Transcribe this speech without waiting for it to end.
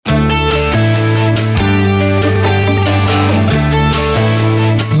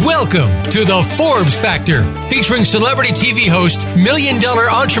Welcome to the Forbes Factor, featuring celebrity TV host, million-dollar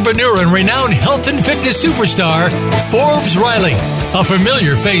entrepreneur, and renowned health and fitness superstar, Forbes Riley. A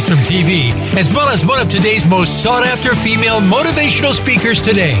familiar face from TV, as well as one of today's most sought-after female motivational speakers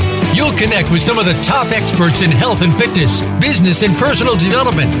today. You'll connect with some of the top experts in health and fitness, business and personal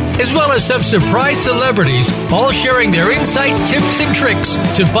development, as well as some surprise celebrities, all sharing their insight, tips, and tricks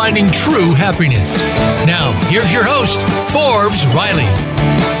to finding true happiness. Now, here's your host, Forbes Riley.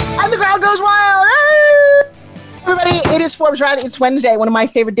 And the crowd goes wild. Everybody, it is Forbes Riley. It's Wednesday, one of my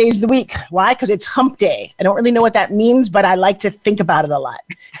favorite days of the week. Why? Because it's hump day. I don't really know what that means, but I like to think about it a lot.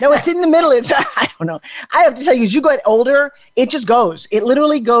 No, it's in the middle. It's, I don't know. I have to tell you, as you get older, it just goes. It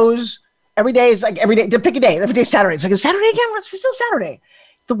literally goes. Every day is like every day. To pick a day. Every day is Saturday. It's like, is Saturday again? It's still Saturday.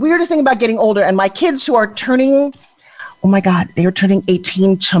 The weirdest thing about getting older, and my kids who are turning, oh my God, they are turning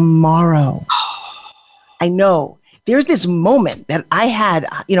 18 tomorrow. I know. There's this moment that I had,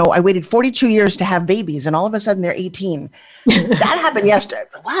 I waited 42 years to have babies, and all of a sudden they're 18. That happened yesterday.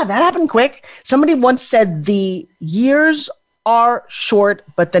 Wow, that happened quick. Somebody once said the years are short,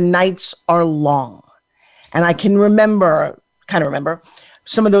 but the nights are long. And I can remember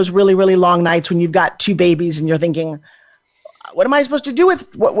some of those really, really long nights when you've got two babies and you're thinking, what am I supposed to do with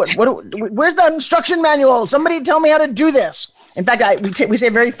where's the instruction manual? Somebody tell me how to do this. In fact, we say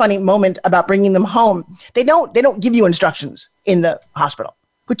a very funny moment about bringing them home. They don't give you instructions in the hospital,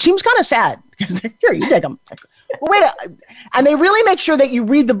 which seems kind of sad because here, you take them. Well, wait, and they really make sure that you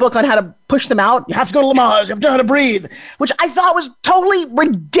read the book on how to push them out. You have to go to Lamaze. You have to know how to breathe, which I thought was totally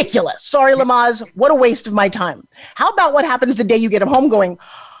ridiculous. Sorry, Lamaze. What a waste of my time. How about what happens the day you get them home going,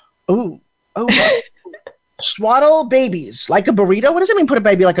 oh, swaddle babies like a burrito? What does it mean, put a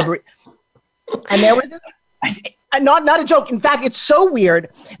baby like a burrito? And there was this, not a joke. In fact, it's so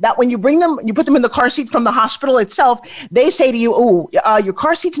weird that when you bring them, you put them in the car seat from the hospital itself, they say to you, your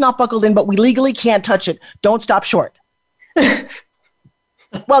car seat's not buckled in, but we legally can't touch it. Don't stop short.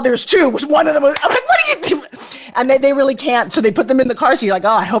 Well, there's two. One of them was, I'm like, what are you doing? And they really can't. So they put them in the car seat. You're like,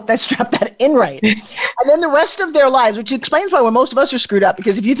 I hope they strapped that in right. And then the rest of their lives, which explains why most of us are screwed up,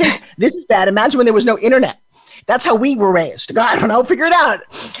 because if you think this is bad, imagine when there was no internet. That's how we were raised. I don't know, figure it out.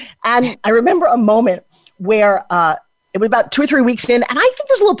 And I remember a moment where it was about 2 or 3 weeks in, and I think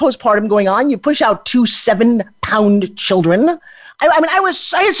there's a little postpartum going on. You push out 2 7-pound children. I was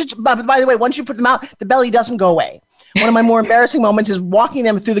such, by the way, once you put them out, the belly doesn't go away. One of my more embarrassing moments is walking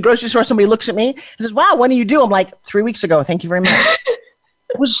them through the grocery store. Somebody looks at me and says, wow, when do you do? I'm like, 3 weeks ago. Thank you very much.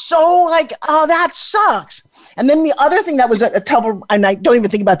 It was so like, oh, that sucks. And then the other thing that was a trouble, and I don't even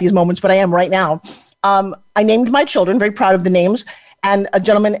think about these moments, but I am right now. I named my children, very proud of the names. And a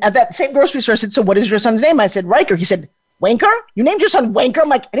gentleman at that same grocery store said, so what is your son's name? I said, Riker. He said, Wanker? You named your son Wanker? I'm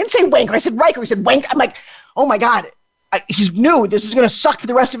like, I didn't say Wanker. I said Riker. He said, Wank. I'm like, oh my God. He's new. This is going to suck for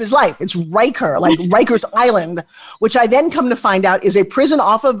the rest of his life. It's Riker, like Rikers Island, which I then come to find out is a prison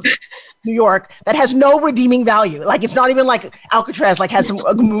off of New York that has no redeeming value. Like, it's not even like Alcatraz, like has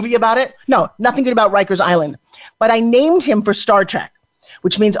a movie about it. No, nothing good about Rikers Island. But I named him for Star Trek,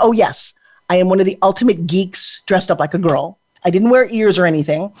 which means, oh yes, I am one of the ultimate geeks dressed up like a girl. I didn't wear ears or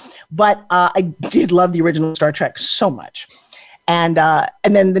anything, but I did love the original Star Trek so much. And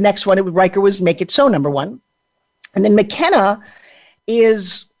then the next one, Riker was Make It So, number 1. And then McKenna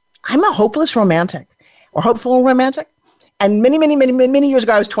is, I'm a hopeless romantic or hopeful romantic. And many years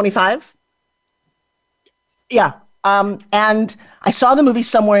ago, I was 25. Yeah. And I saw the movie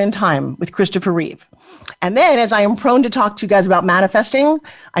Somewhere in Time with Christopher Reeve. And then, as I am prone to talk to you guys about manifesting,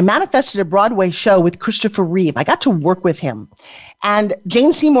 I manifested a Broadway show with Christopher Reeve. I got to work with him. And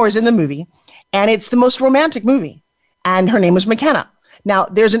Jane Seymour is in the movie, and it's the most romantic movie. And her name was McKenna. Now,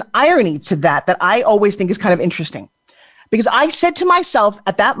 there's an irony to that I always think is kind of interesting. Because I said to myself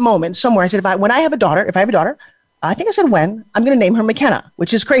at that moment somewhere, I said, if I have a daughter, I think I said when, I'm going to name her McKenna,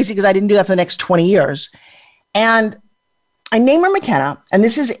 which is crazy because I didn't do that for the next 20 years. And I named her McKenna. And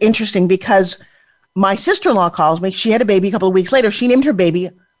this is interesting because my sister-in-law calls me. She had a baby a couple of weeks later. She named her baby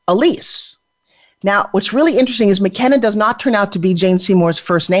Elise. Now, what's really interesting is McKenna does not turn out to be Jane Seymour's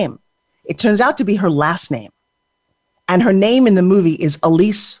first name. It turns out to be her last name. And her name in the movie is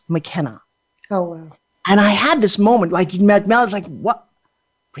Elise McKenna. Oh, wow. And I had this moment, like you met Mel, it's like, what?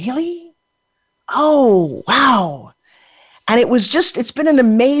 Really? Oh, wow. And it's been an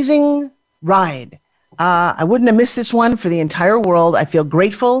amazing ride. I wouldn't have missed this one for the entire world. I feel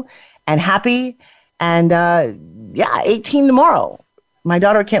grateful and happy. And 18 tomorrow. My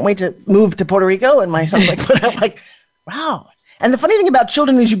daughter can't wait to move to Puerto Rico. And my son's like, I'm like, wow. And the funny thing about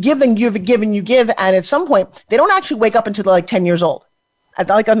children is you give and you give. And at some point, they don't actually wake up until they're like 10 years old.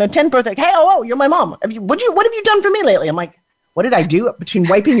 Like on their 10th birthday, hey, you're my mom. What have you done for me lately? I'm like, What did I do between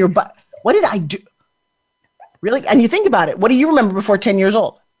wiping your butt? What did I do? Really? And you think about it. What do you remember before 10 years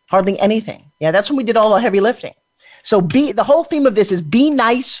old? Hardly anything. Yeah, that's when we did all the heavy lifting. So the whole theme of this is be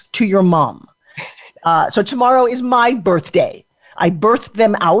nice to your mom. So tomorrow is my birthday. I birthed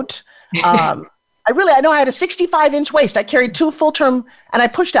them out. I know I had a 65-inch waist. I carried 2 full-term, and I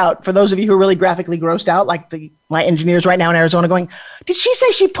pushed out, for those of you who are really graphically grossed out, like my engineers right now in Arizona going, did she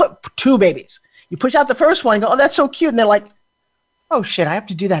say she put 2 babies? You push out the first one and go, oh, that's so cute. And they're like, oh, shit, I have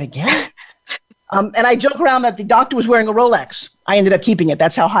to do that again? And I joke around that the doctor was wearing a Rolex. I ended up keeping it.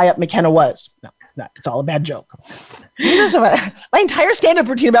 That's how high up McKenna was. No, it's all a bad joke. My entire stand-up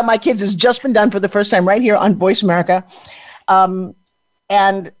routine about my kids has just been done for the first time right here on Voice America.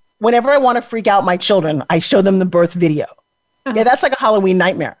 And whenever I want to freak out my children, I show them the birth video. Yeah, that's like a Halloween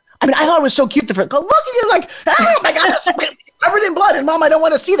nightmare. I mean, I thought it was so cute. Go, look at you, like, oh my God, it's covered in blood. And Mom, I don't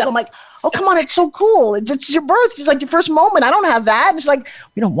want to see that. I'm like, oh, come on, it's so cool. It's your birth. It's like your first moment. I don't have that. And she's like,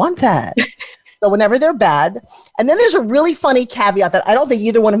 we don't want that. So whenever they're bad. And then there's a really funny caveat that I don't think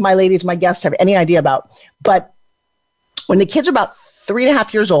either one of my ladies, my guests, have any idea about. But when the kids are about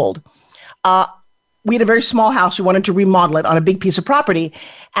 3.5 years old, we had a very small house. We wanted to remodel it on a big piece of property.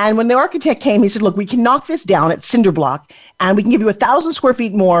 And when the architect came, he said, look, we can knock this down at cinder block and we can give you 1,000 square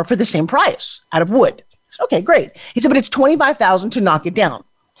feet more for the same price out of wood. I said, okay, great. He said, but it's $25,000 to knock it down.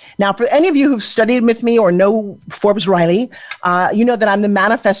 Now, for any of you who've studied with me or know Forbes Riley, you know that I'm the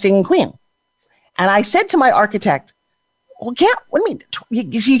manifesting queen. And I said to my architect, well, what do you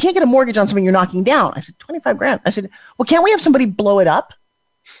mean? You can't get a mortgage on something you're knocking down. I said, 25 grand. I said, well, can't we have somebody blow it up?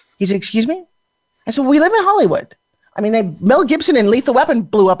 He said, excuse me? I said, well, we live in Hollywood. I mean, Mel Gibson and Lethal Weapon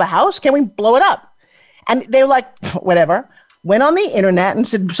blew up a house. Can we blow it up? And they were like, whatever. Went on the internet and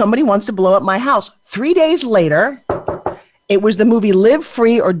said, somebody wants to blow up my house. 3 days later, it was the movie Live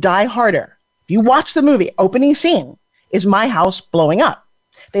Free or Die Harder. If you watch the movie, opening scene is my house blowing up.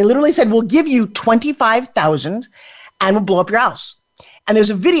 They literally said, we'll give you $25,000 and we'll blow up your house. And there's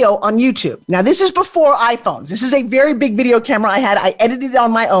a video on YouTube. Now, this is before iPhones. This is a very big video camera I had. I edited it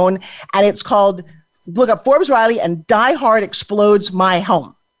on my own, and it's called, look up Forbes Riley and Die Hard Explodes My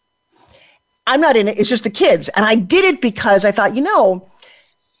Home. I'm not in it. It's just the kids. And I did it because I thought,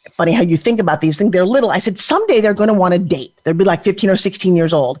 funny how you think about these things. They're little. I said, someday they're going to want to date. They'll be like 15 or 16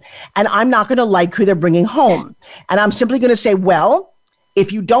 years old. And I'm not going to like who they're bringing home. And I'm simply going to say, well,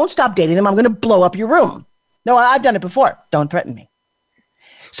 if you don't stop dating them, I'm going to blow up your room. No, I've done it before. Don't threaten me.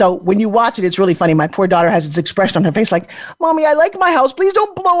 So when you watch it, it's really funny. My poor daughter has this expression on her face like, Mommy, I like my house. Please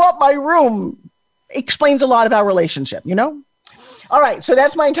don't blow up my room. Explains a lot of our relationship, All right. So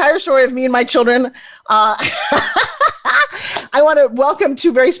that's my entire story of me and my children. I want to welcome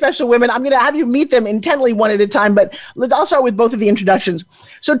 2 very special women. I'm going to have you meet them intently one at a time, but I'll start with both of the introductions.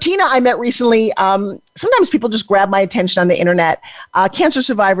 So Tina, I met recently. Sometimes people just grab my attention on the internet. Cancer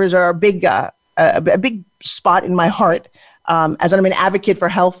survivors are a big spot in my heart. As I'm an advocate for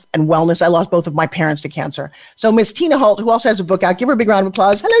health and wellness, I lost both of my parents to cancer. So Miss Tina Holt, who also has a book out, give her a big round of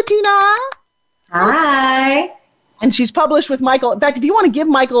applause. Hello, Tina. Hi. And she's published with Michael. In fact, if you want to give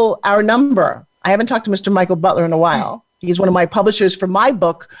Michael our number, I haven't talked to Mr. Michael Butler in a while. He's one of my publishers for my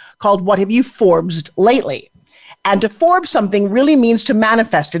book called What Have You Forbesed Lately? And to Forbes something really means to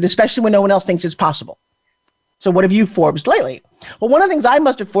manifest it, especially when no one else thinks it's possible. So what have you Forbesed lately? Well, one of the things I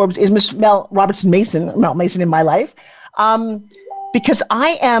must have Forbes is Miss Mel Mason in my life. Because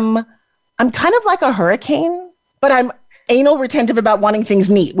I'm kind of like a hurricane, but I'm anal retentive about wanting things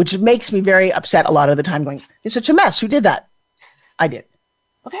neat, which makes me very upset a lot of the time going, it's such a mess. Who did that? I did.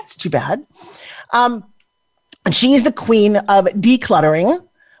 Well, that's too bad. And she is the queen of decluttering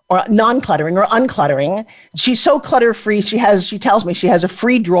or non-cluttering or uncluttering. She's so clutter-free. She tells me she has a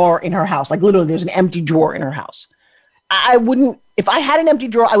free drawer in her house. Like literally there's an empty drawer in her house. If I had an empty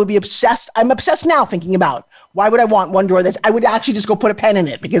drawer, I would be obsessed. I'm obsessed now thinking about why would I want one drawer I would actually just go put a pen in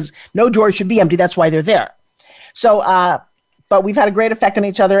it because no drawer should be empty. That's why they're there. So, but we've had a great effect on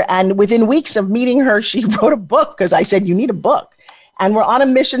each other. And within weeks of meeting her, she wrote a book because I said, you need a book. And we're on a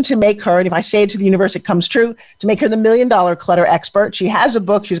mission to make her, and if I say it to the universe, it comes true, to make her the $1 million clutter expert. She has a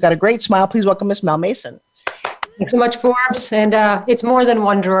book. She's got a great smile. Please welcome Miss Mel Mason. Thanks so much, Forbes. And it's more than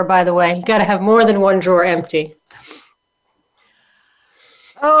one drawer, by the way. You got to have more than one drawer empty.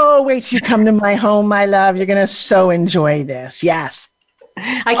 Oh, wait till you come to my home, my love. You're going to so enjoy this. Yes.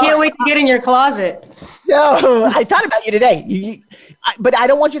 I can't wait to get in your closet. No, I thought about you today. But I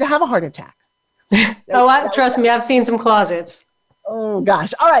don't want you to have a heart attack. Trust me, I've seen some closets. Oh,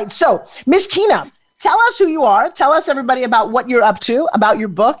 gosh. All right. So, Miss Tina, tell us who you are. Tell us, everybody, about what you're up to, about your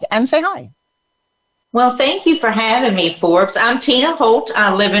book, and say hi. Well, thank you for having me, Forbes. I'm Tina Holt.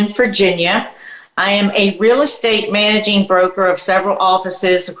 I live in Virginia. I am a real estate managing broker of several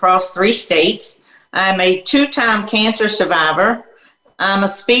offices across 3 states. I'm a 2-time cancer survivor. I'm a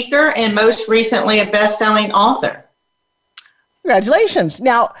speaker and most recently a best-selling author. Congratulations.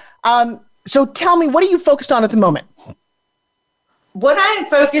 Now, so tell me, what are you focused on at the moment? What I am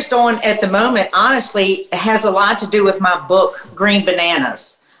focused on at the moment, honestly, has a lot to do with my book, Green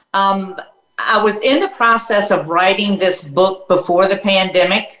Bananas. I was in the process of writing this book before the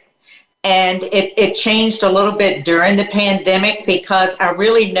pandemic, and it changed a little bit during the pandemic because I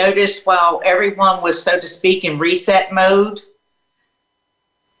really noticed while everyone was, so to speak, in reset mode,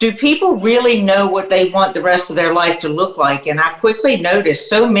 do people really know what they want the rest of their life to look like? And I quickly noticed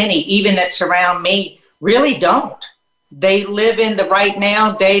so many, even that surround me, really don't. They live in the right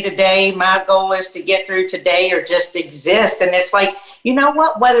now, day to day. My goal is to get through today or just exist. And it's like, you know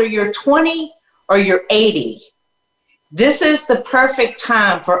what, whether you're 20 or you're 80, this is the perfect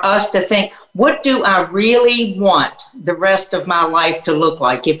time for us to think, what do I really want the rest of my life to look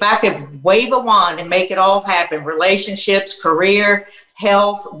like? If I could wave a wand and make it all happen, relationships, career,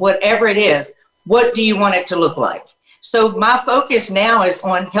 health, whatever it is, what do you want it to look like? So my focus now is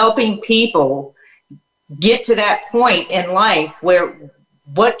on helping people get to that point in life where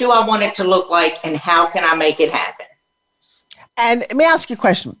what do I want it to look like and how can I make it happen? And let me ask you a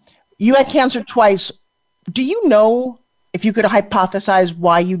question. You had cancer twice. Do you know if you could hypothesize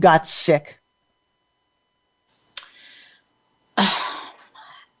why you got sick?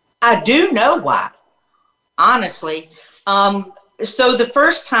 I do know why, honestly. So the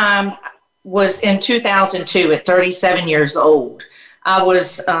first time was in 2002 at 37 years old. I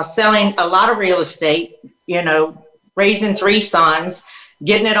was selling a lot of real estate, you know, raising 3 sons,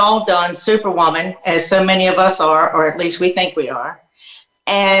 getting it all done, superwoman, as so many of us are, or at least we think we are.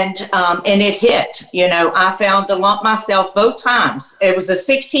 And it hit, you know, I found the lump myself both times. It was a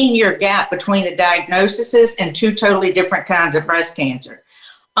 16-year gap between the diagnoses and 2 totally different kinds of breast cancer.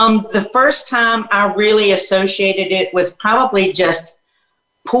 The first time I really associated it with probably just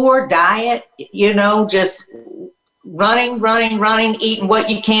poor diet, you know, just running, eating what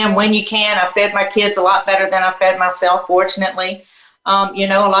you can, when you can. I fed my kids a lot better than I fed myself, fortunately. You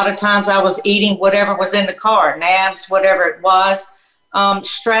know, a lot of times I was eating whatever was in the car, nabs, whatever it was,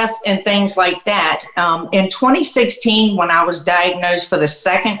 stress and things like that. In 2016, when I was diagnosed for the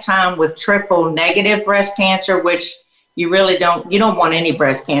second time with triple negative breast cancer, which you don't want any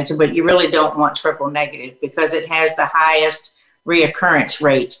breast cancer, but you really don't want triple negative because it has the highest reoccurrence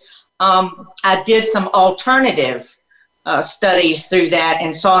rate. I did some alternative studies through that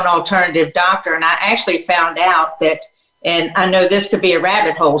and saw an alternative doctor. And I actually found out that, and I know this could be a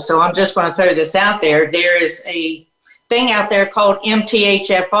rabbit hole, so I'm just going to throw this out there. There is a thing out there called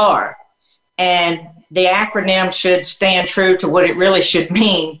MTHFR, and the acronym should stand true to what it really should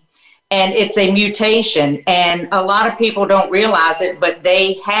mean. And it's a mutation, and a lot of people don't realize it, but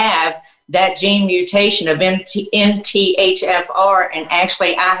they have that gene mutation of MTHFR, and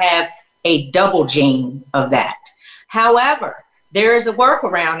actually I have a double gene of that. However, there is a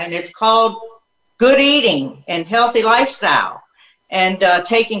workaround, and it's called good eating and healthy lifestyle and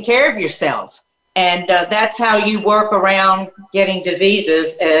taking care of yourself. And that's how you work around getting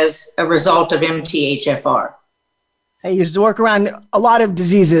diseases as a result of MTHFR. I used to work around a lot of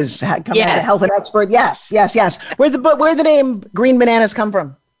diseases. Come as a health expert. Yes. Where the name Green Bananas come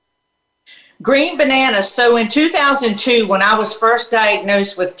from? Green Bananas. So in 2002, when I was first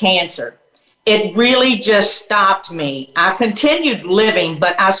diagnosed with cancer, it really just stopped me. I continued living,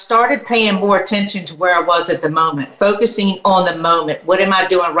 but I started paying more attention to where I was at the moment, focusing on the moment. What am I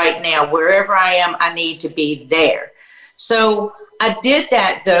doing right now? Wherever I am, I need to be there. So I did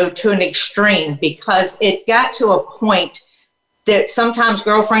that, though, to an extreme because it got to a point that sometimes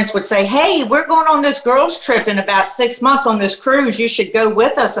girlfriends would say, hey, we're going on this girls trip in about 6 months on this cruise. You should go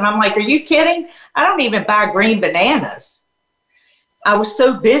with us. And I'm like, are you kidding? I don't even buy green bananas. I was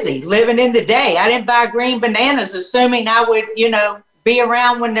so busy living in the day. I didn't buy green bananas, assuming I would, you know, be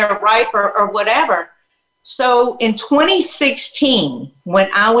around when they're ripe or whatever. So in 2016, when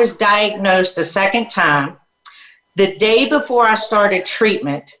I was diagnosed a second time, the day before I started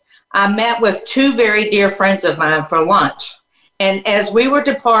treatment, I met with 2 very dear friends of mine for lunch. And as we were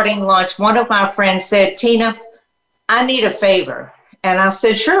departing lunch, one of my friends said, Tina, I need a favor. And I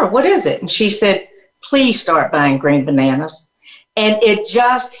said, sure, what is it? And she said, please start buying green bananas. And it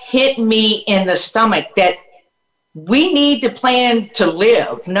just hit me in the stomach that we need to plan to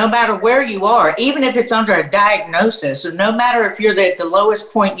live no matter where you are, even if it's under a diagnosis, or no matter if you're at the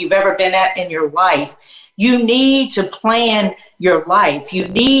lowest point you've ever been at in your life. You need to plan your life. You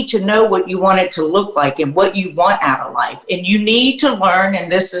need to know what you want it to look like and what you want out of life. And you need to learn,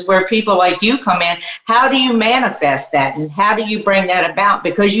 and this is where people like you come in, how do you manifest that and how do you bring that about?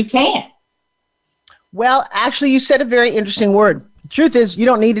 Because you can. Well, actually, you said a very interesting word. The truth is, you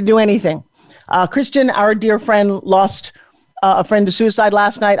don't need to do anything. Christian, our dear friend, lost a friend to suicide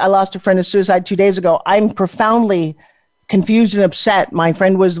last night. I lost a friend to suicide 2 days ago. I'm profoundly confused and upset. My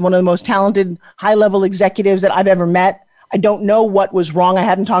friend was one of the most talented, high-level executives that I've ever met. I don't know what was wrong. I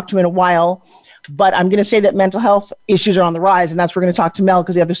hadn't talked to him in a while. But I'm going to say that mental health issues are on the rise, and that's where we're going to talk to Mel,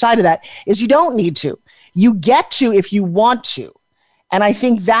 because the other side of that is you don't need to. You get to if you want to. And I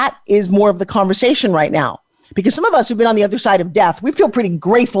think that is more of the conversation right now. Because some of us who've been on the other side of death, we feel pretty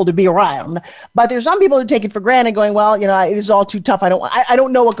grateful to be around. But there's some people who take it for granted going, well, it is all too tough. I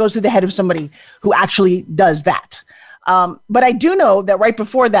don't know what goes through the head of somebody who actually does that. But I do know that right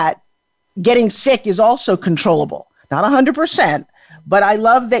before that, getting sick is also controllable. Not 100%, but I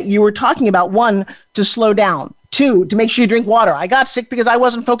love that you were talking about, 1, to slow down, 2, to make sure you drink water. I got sick because I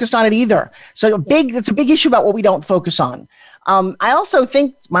wasn't focused on it either. So it's a big issue about what we don't focus on. I also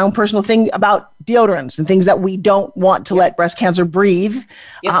think my own personal thing about deodorants and things that we don't want to let breast cancer breathe.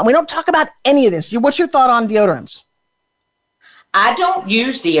 We don't talk about any of this. What's your thought on deodorants? I don't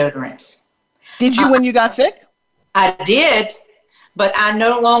use deodorants. Did you when you got sick? I did, but I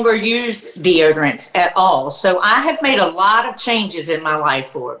no longer use deodorants at all. So I have made a lot of changes in my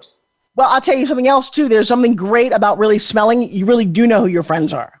life, Forbes. Well, I'll tell you something else, too. There's something great about really smelling. You really do know who your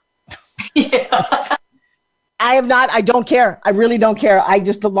friends are. Yeah. I don't care. I really don't care.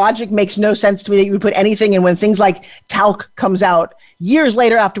 The logic makes no sense to me that you would put anything in when things like talc comes out. Years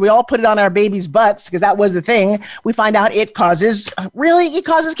later, after we all put it on our babies' butts, because that was the thing, we find out it causes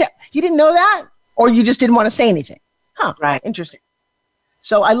you didn't know that? Or you just didn't want to say anything? Huh, right. Interesting.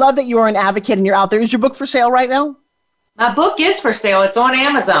 So I love that you are an advocate and you're out there. Is your book for sale right now? My book is for sale. It's on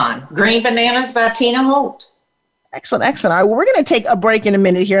Amazon. Green Bananas by Tina Holt. Excellent, excellent. All right, well, we're going to take a break in a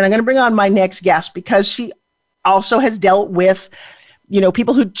minute here, and I'm going to bring on my next guest because she also has dealt with,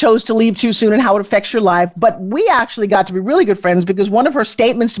 people who chose to leave too soon and how it affects your life. But we actually got to be really good friends because one of her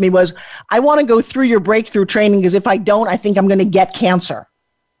statements to me was, I want to go through your breakthrough training because if I don't, I think I'm going to get cancer.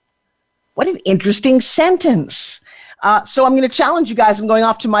 What an interesting sentence. So I'm going to challenge you guys. I'm going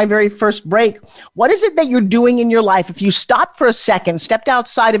off to my very first break. What is it that you're doing in your life? If you stopped for a second, stepped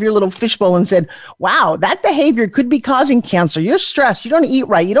outside of your little fishbowl and said, wow, that behavior could be causing cancer. You're stressed. You don't eat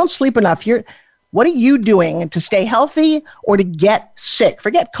right. You don't sleep enough. What are you doing to stay healthy or to get sick?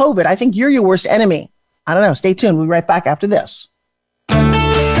 Forget COVID. I think you're your worst enemy. I don't know. Stay tuned. We'll be right back after this.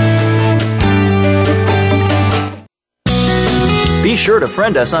 Be sure to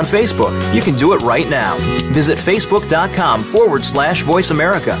friend us on Facebook. You can do it right now. Visit facebook.com/Voice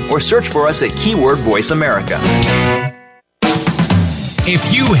America or search for us at keyword Voice America.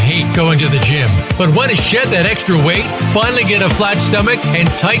 If you hate going to the gym, but want to shed that extra weight, finally get a flat stomach and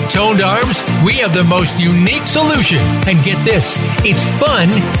tight toned arms, we have the most unique solution. And get this, it's fun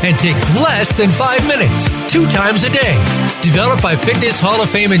and takes less than 5 minutes, 2 times a day. Developed by Fitness Hall of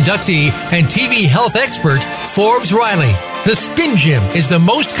Fame inductee and TV health expert, Forbes Riley. The Spin Gym is the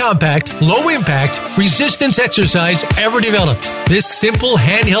most compact, low-impact, resistance exercise ever developed. This simple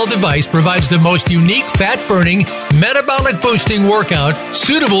handheld device provides the most unique fat-burning, metabolic-boosting workout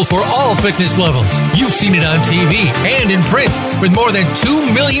suitable for all fitness levels. You've seen it on TV and in print with more than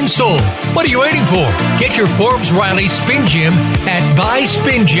 2 million sold. What are you waiting for? Get your Forbes Riley Spin Gym at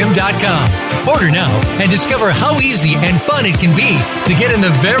BuySpinGym.com. Order now and discover how easy and fun it can be to get in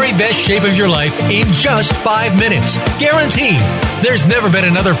the very best shape of your life in just 5 minutes. Guaranteed. There's never been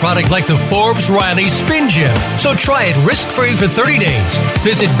another product like the Forbes Riley Spin Gym. So try it risk-free for 30 days.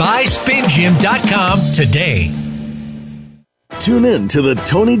 Visit BuySpinGym.com today. Tune in to the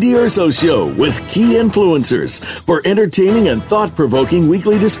Tony D'Urso Show with key influencers for entertaining and thought-provoking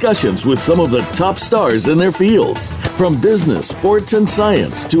weekly discussions with some of the top stars in their fields. From business, sports, and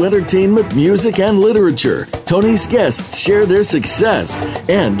science to entertainment, music, and literature, Tony's guests share their success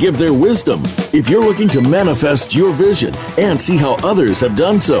and give their wisdom. If you're looking to manifest your vision and see how others have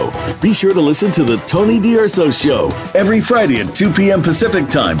done so, be sure to listen to the Tony D'Urso Show every Friday at 2 p.m. Pacific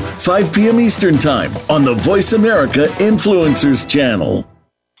Time, 5 p.m. Eastern Time on the Voice America Influencers Channel.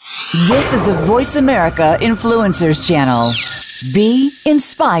 This is the Voice America Influencers Channel. Be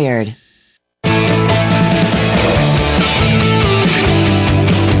inspired.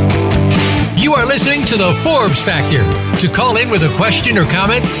 You are listening to The Forbes Factor. To call in with a question or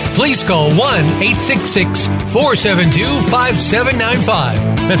comment, please call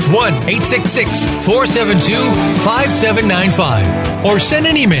 1-866-472-5795. That's 1-866-472-5795. Or send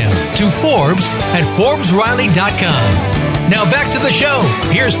an email to Forbes@ForbesRiley.com. Now back to the show.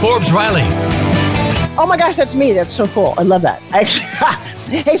 Here's Forbes Riley. Oh my gosh, that's me. That's so cool. I love that. Actually,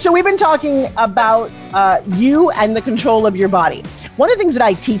 hey, so we've been talking about you and the control of your body. One of the things that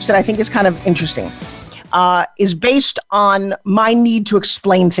I teach that I think is kind of interesting is based on my need to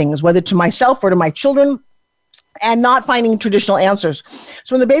explain things, whether to myself or to my children, and not finding traditional answers.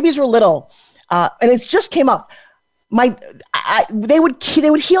 So when the babies were little, and it just came up, they would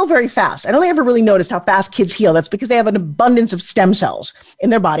heal very fast. I don't ever really noticed how fast kids heal. That's because they have an abundance of stem cells in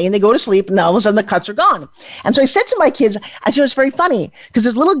their body, and they go to sleep, and all of a sudden the cuts are gone. And so I said to my kids, I said, it's very funny because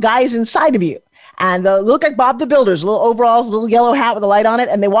there's little guys inside of you, and they look like Bob the Builder's, little overalls, little yellow hat with a light on it,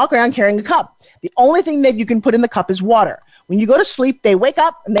 and they walk around carrying a cup. The only thing that you can put in the cup is water. When you go to sleep, they wake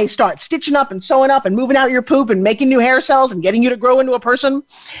up and they start stitching up and sewing up and moving out your poop and making new hair cells and getting you to grow into a person.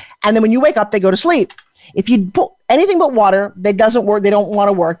 And then when you wake up, they go to sleep. If you put anything but water, they doesn't work. They don't want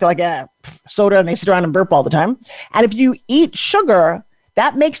to work. They're like soda, and they sit around and burp all the time. And if you eat sugar,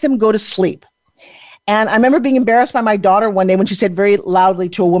 that makes them go to sleep. And I remember being embarrassed by my daughter one day when she said very loudly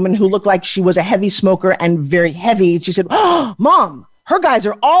to a woman who looked like she was a heavy smoker and very heavy. She said, "Oh, Mom, her guys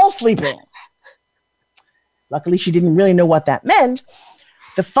are all sleeping." Luckily, she didn't really know what that meant.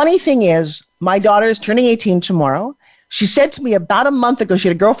 The funny thing is, my daughter is turning 18 tomorrow. She said to me about a month ago, she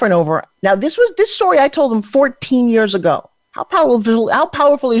had a girlfriend over. Now, this story I told them 14 years ago. How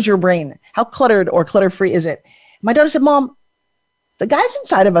powerful is your brain? How cluttered or clutter-free is it? My daughter said, "Mom, the guys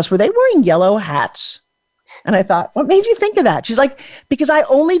inside of us, were they wearing yellow hats?" And I thought, what made you think of that? She's like, because I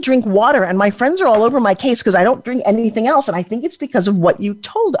only drink water, and my friends are all over my case because I don't drink anything else. And I think it's because of what you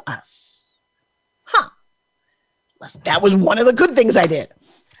told us. Huh. That was one of the good things I did.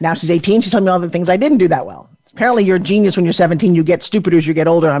 Now she's 18. She's telling me all the things I didn't do that well. Apparently, you're a genius when you're 17. You get stupider as you get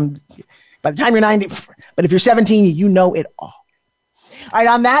older. By the time you're 90, but if you're 17, you know it all. All right,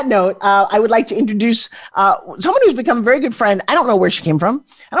 on that note, I would like to introduce someone who's become a very good friend. I don't know where she came from.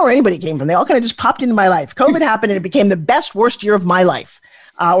 I don't know where anybody came from. They all kind of just popped into my life. COVID happened, and it became the best, worst year of my life,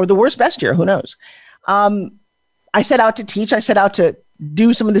 or the worst, best year. Who knows? I set out to teach. I set out to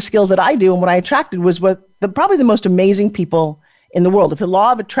do some of the skills that I do, and what I attracted was probably the most amazing people in the world. If the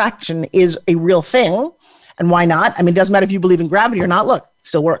law of attraction is a real thing, and why not? I mean, it doesn't matter if you believe in gravity or not. Look, it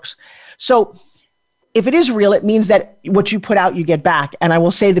still works. So if it is real, it means that what you put out, you get back. And I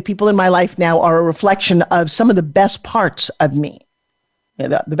will say the people in my life now are a reflection of some of the best parts of me.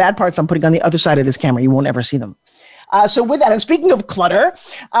 The bad parts I'm putting on the other side of this camera. You won't ever see them. So with that, and speaking of clutter,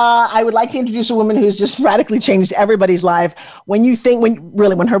 I would like to introduce a woman who's just radically changed everybody's life. When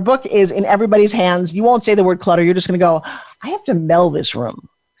her book is in everybody's hands, you won't say the word clutter. You're just going to go, I have to Mel this room.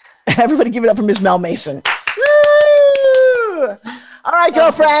 Everybody give it up for Miss Mel Mason. Woo! All right,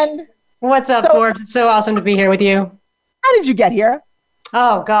 girlfriend. What's up, Forbes? It's so awesome to be here with you. How did you get here?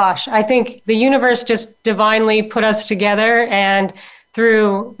 Oh, gosh. I think the universe just divinely put us together, and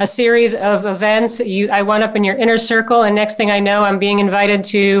through a series of events, I wound up in your inner circle, and next thing I know, I'm being invited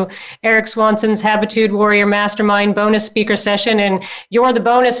to Eric Swanson's Habitude Warrior Mastermind bonus speaker session, and you're the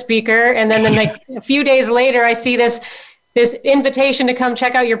bonus speaker. And then like a few days later, I see this invitation to come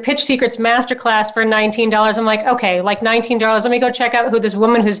check out your Pitch Secrets Masterclass for $19. I'm like, okay, like $19. Let me go check out who this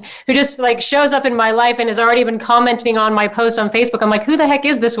woman who just like shows up in my life and has already been commenting on my posts on Facebook. I'm like, who the heck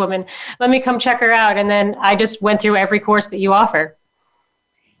is this woman? Let me come check her out. And then I just went through every course that you offer.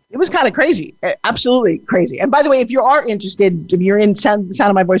 It was kind of crazy, absolutely crazy. And by the way, if you are interested, if you're in the sound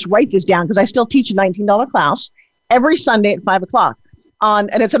of my voice, write this down because I still teach a $19 class every Sunday at 5:00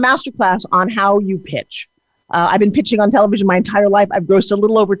 and it's a masterclass on how you pitch. I've been pitching on television my entire life. I've grossed a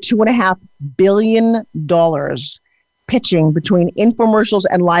little over $2.5 billion pitching between infomercials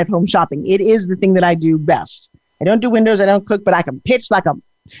and live home shopping. It is the thing that I do best. I don't do windows, I don't cook, but I can pitch like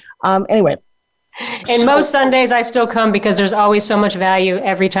anyway. And most Sundays I still come because there's always so much value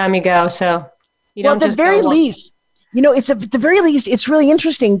every time you go. So you don't just at the very least, it's really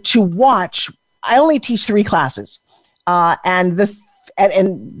interesting to watch. I only teach 3 classes. And the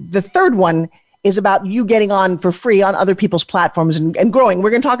third one is about you getting on for free on other people's platforms and growing.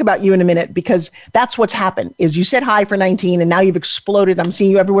 We're going to talk about you in a minute because that's what's happened is you said hi for 19 and now you've exploded. I'm seeing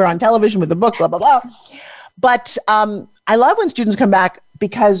you everywhere on television with the book, blah, blah, blah. But I love when students come back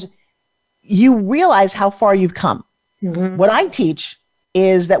because you realize how far you've come. Mm-hmm. What I teach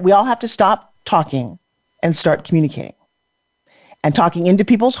is that we all have to stop talking and start communicating and talking into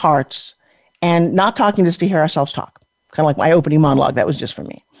people's hearts and not talking just to hear ourselves talk. Kind of like my opening monologue. That was just for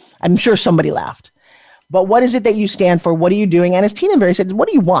me. I'm sure somebody laughed. But what is it that you stand for? What are you doing? And as Tina Very said, what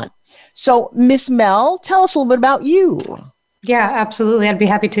do you want? So, Miss Mel, tell us a little bit about you. Yeah, absolutely. I'd be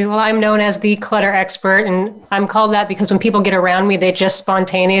happy to. Well, I'm known as the clutter expert, and I'm called that because when people get around me, they just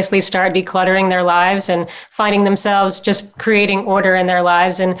spontaneously start decluttering their lives and finding themselves just creating order in their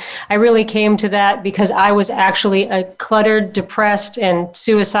lives. And I really came to that because I was actually a cluttered, depressed, and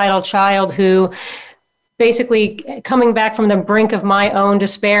suicidal child who basically, coming back from the brink of my own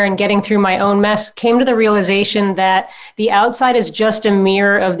despair and getting through my own mess, came to the realization that the outside is just a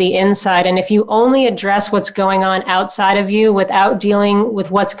mirror of the inside. And if you only address what's going on outside of you without dealing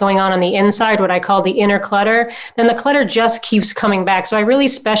with what's going on the inside, what I call the inner clutter, then the clutter just keeps coming back. So I really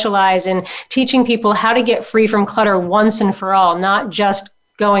specialize in teaching people how to get free from clutter once and for all, not just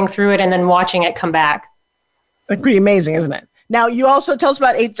going through it and then watching it come back. That's pretty amazing, isn't it? Now, you also tell us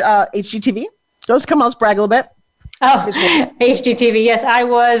about HGTV. So let's come on, let's brag a little bit. Oh, HGTV. Yes, I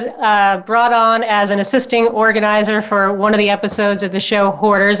was brought on as an assisting organizer for one of the episodes of the show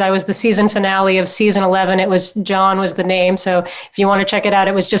Hoarders. I was the season finale of season 11. It was John was the name. So if you want to check it out,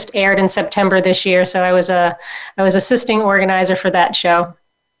 it was just aired in September this year. So I was assisting organizer for that show.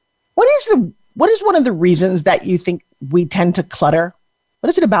 What is one of the reasons that you think we tend to clutter?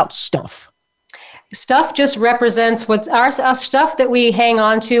 What is it about stuff? Stuff just represents what's our stuff that we hang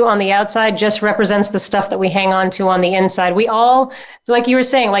on to on the outside just represents the stuff that we hang on to on the inside. We all, like you were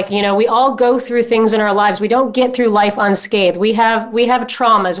saying, we all go through things in our lives. We don't get through life unscathed. We have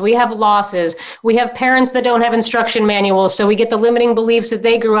traumas, we have losses, we have parents that don't have instruction manuals. So we get the limiting beliefs that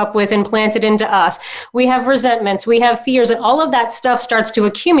they grew up with implanted into us. We have resentments, we have fears, and all of that stuff starts to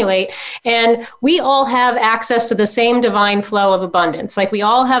accumulate. And we all have access to the same divine flow of abundance. Like we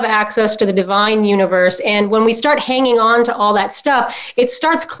all have access to the divine universe. And when we start hanging on to all that stuff, it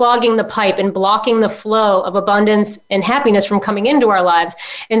starts clogging the pipe and blocking the flow of abundance and happiness from coming into our lives.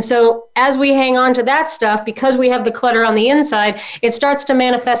 And so as we hang on to that stuff, because we have the clutter on the inside, it starts to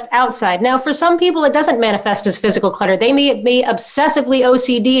manifest outside. Now, for some people, it doesn't manifest as physical clutter. They may be obsessively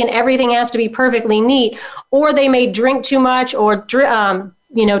OCD and everything has to be perfectly neat, or they may drink too much or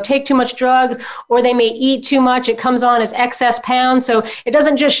take too much drugs, or they may eat too much. It comes on as excess pounds. So it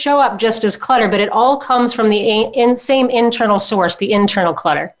doesn't just show up just as clutter, but it all comes from the same internal source, the internal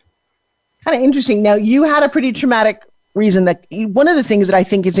clutter. Kind of interesting. Now, you had a pretty traumatic reason that one of the things that I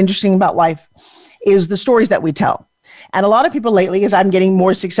think is interesting about life is the stories that we tell. And a lot of people lately, as I'm getting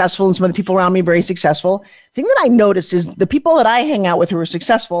more successful and some of the people around me very successful, the thing that I noticed is the people that I hang out with who are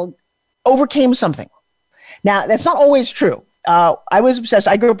successful overcame something. Now, that's not always true. I was obsessed.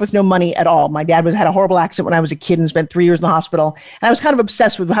 I grew up with no money at all. My dad had a horrible accident when I was a kid and spent 3 years in the hospital. And I was kind of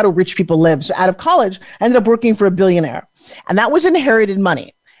obsessed with how do rich people live. So out of college, I ended up working for a billionaire. And that was inherited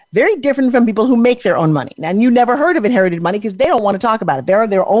money. Very different from people who make their own money. And you never heard of inherited money because they don't want to talk about it. They're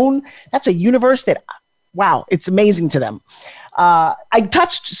their own. That's a universe that, wow, it's amazing to them. I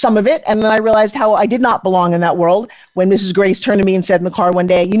touched some of it, and then I realized how I did not belong in that world when Mrs. Grace turned to me and said in the car one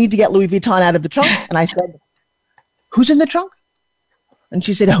day, "You need to get Louis Vuitton out of the trunk." And I said, "Who's in the trunk?" And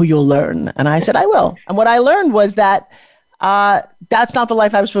she said, "Oh, you'll learn." And I said, "I will." And what I learned was that that's not the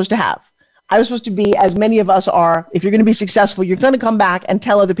life I was supposed to have. I was supposed to be, as many of us are, if you're going to be successful, you're going to come back and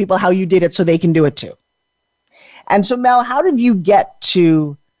tell other people how you did it so they can do it too. And so, Mel, how did you get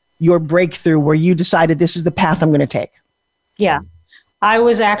to your breakthrough where you decided this is the path I'm going to take? Yeah. I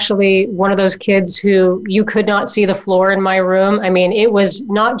was actually one of those kids who you could not see the floor in my room. I mean, it was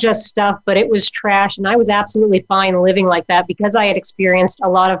not just stuff, but it was trash. And I was absolutely fine living like that because I had experienced a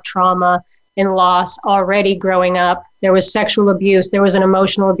lot of trauma and loss already growing up. There was sexual abuse. There was an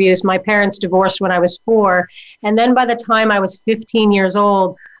emotional abuse. My parents divorced when I was 4. And then by the time I was 15 years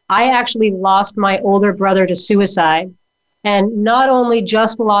old, I actually lost my older brother to suicide. And not only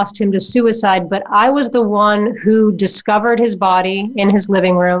just lost him to suicide, but I was the one who discovered his body in his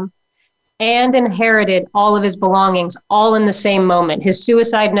living room and inherited all of his belongings, all in the same moment. His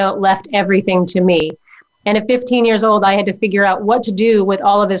suicide note left everything to me. And at 15 years old, I had to figure out what to do with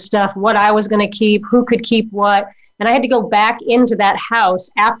all of his stuff, what I was going to keep, who could keep what. And I had to go back into that house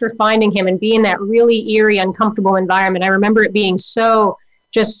after finding him and be in that really eerie, uncomfortable environment. I remember it being so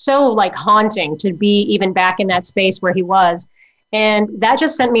like haunting to be even back in that space where he was. And that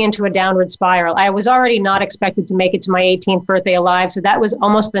just sent me into a downward spiral. I was already not expected to make it to my 18th birthday alive. So that was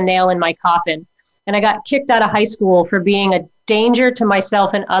almost the nail in my coffin. And I got kicked out of high school for being a danger to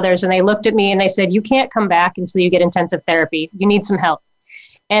myself and others. And they looked at me and they said, "You can't come back until you get intensive therapy. You need some help."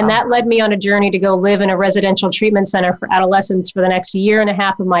 And that led me on a journey to go live in a residential treatment center for adolescents for the next 1.5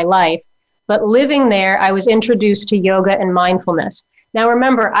 years of my life. But living there, I was introduced to yoga and mindfulness. Now,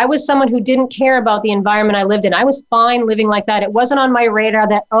 remember, I was someone who didn't care about the environment I lived in. I was fine living like that. It wasn't on my radar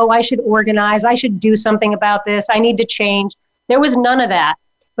that, oh, I should organize. I should do something about this. I need to change. There was none of that.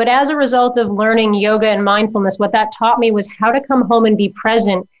 But as a result of learning yoga and mindfulness, what that taught me was how to come home and be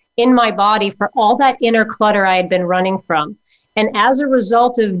present in my body for all that inner clutter I had been running from. And as a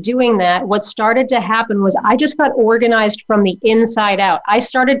result of doing that, what started to happen was I just got organized from the inside out. I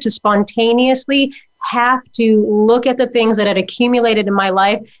started to spontaneously have to look at the things that had accumulated in my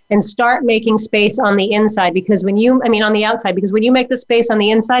life and start making space on the inside. Because on the outside, because when you make the space on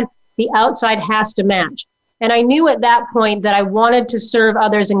the inside, the outside has to match. And I knew at that point that I wanted to serve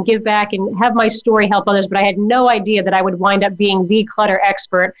others and give back and have my story help others, but I had no idea that I would wind up being the clutter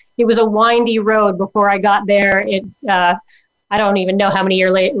expert. It was a windy road before I got there. I don't even know how many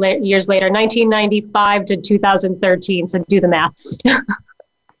years later, 1995 to 2013. So do the math.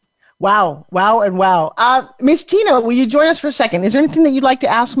 Wow. Miss Tina, will you join us for a second? Is there anything that you'd like to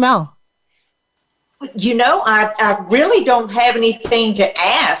ask Mel? I really don't have anything to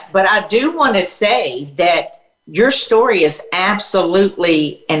ask, but I do want to say that your story is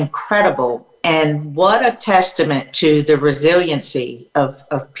absolutely incredible. And what a testament to the resiliency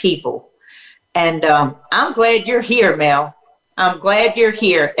of people. And I'm glad you're here, Mel. I'm glad you're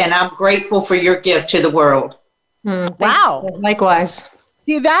here. And I'm grateful for your gift to the world. Wow. Likewise.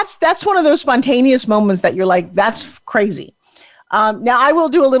 See, that's one of those spontaneous moments that you're like, that's crazy. Now, I will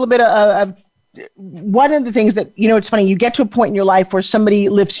do a little bit of one of the things that, it's funny, you get to a point in your life where somebody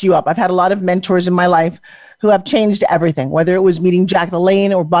lifts you up. I've had a lot of mentors in my life who have changed everything, whether it was meeting Jack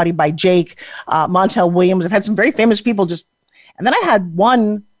LaLanne or Body by Jake, Montel Williams. I've had some very famous people and then I had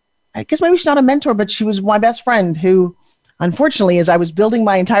one, I guess maybe she's not a mentor, but she was my best friend who, unfortunately, as I was building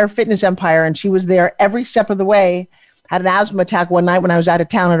my entire fitness empire and she was there every step of the way, had an asthma attack one night when I was out of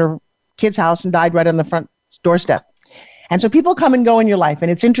town at her kid's house and died right on the front doorstep. And so people come and go in your life. And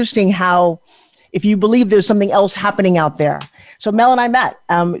it's interesting how, if you believe there's something else happening out there. So Mel and I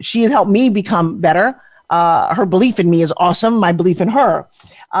met. She has helped me become better. Her belief in me is awesome. My belief in her.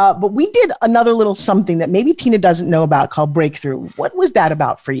 But we did another little something that maybe Tina doesn't know about called Breakthrough. What was that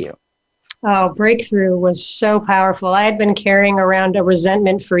about for you? Oh, Breakthrough was so powerful. I had been carrying around a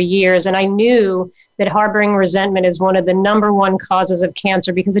resentment for years, and I knew that harboring resentment is one of the number one causes of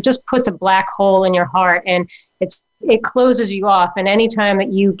cancer because it just puts a black hole in your heart and it closes you off. And anytime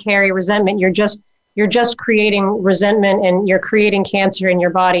that you carry resentment, you're just creating resentment and you're creating cancer in your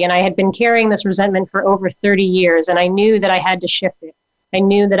body. And I had been carrying this resentment for over 30 years, and I knew that I had to shift it. I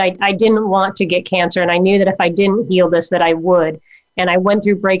knew that I didn't want to get cancer, and I knew that if I didn't heal this, that I would. And I went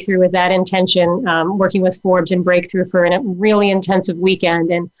through Breakthrough with that intention, working with Forbes and Breakthrough for a really intensive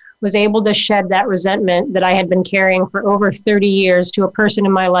weekend, and was able to shed that resentment that I had been carrying for over 30 years to a person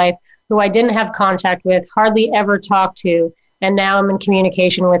in my life who I didn't have contact with, hardly ever talked to, and now I'm in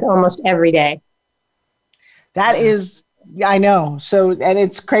communication with almost every day. That is, I know. So, and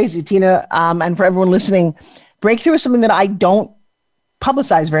it's crazy, Tina, and for everyone listening, Breakthrough is something that I don't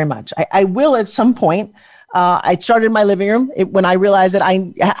publicize very much. I will at some point. I started in my living room when I realized that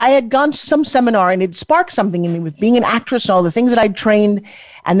I had gone to some seminar and it sparked something in me with being an actress and all the things that I'd trained,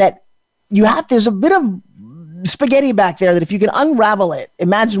 and that there's a bit of spaghetti back there that if you can unravel it,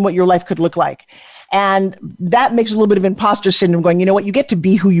 imagine what your life could look like. And that makes a little bit of imposter syndrome going, you know what, you get to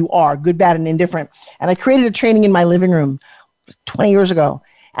be who you are, good, bad, and indifferent. And I created a training in my living room 20 years ago.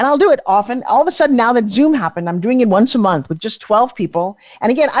 And I'll do it often. All of a sudden, now that Zoom happened, I'm doing it once a month with just 12 people.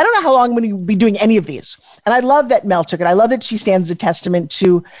 And again, I don't know how long I'm going to be doing any of these. And I love that Mel took it. I love that she stands as a testament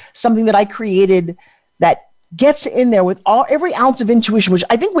to something that I created that gets in there with every ounce of intuition, which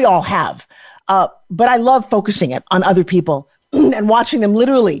I think we all have. But I love focusing it on other people and watching them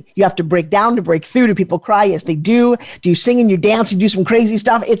literally. You have to break down to break through. Do people cry? Yes, they do. Do you sing and you dance? You do some crazy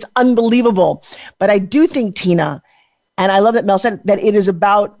stuff? It's unbelievable. But I do think, Tina, and I love that Mel said that it is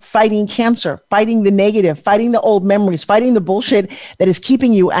about fighting cancer, fighting the negative, fighting the old memories, fighting the bullshit that is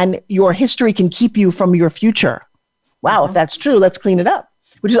keeping you, and your history can keep you from your future. Wow, If that's true, let's clean it up,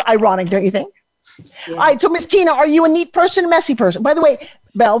 which is ironic, don't you think? Yeah. All right, so Miss Tina, are you a neat person, messy person? By the way,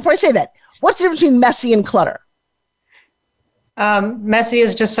 Mel, before I say that, what's the difference between messy and clutter? Messy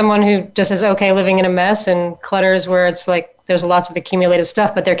is just someone who just is okay living in a mess, and clutter is where it's like there's lots of accumulated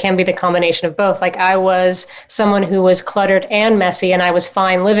stuff, but there can be the combination of both. Like I was someone who was cluttered and messy, and I was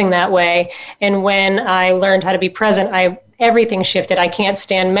fine living that way. And when I learned how to be present, everything shifted. I can't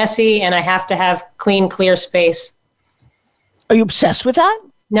stand messy, and I have to have clean, clear space. Are you obsessed with that?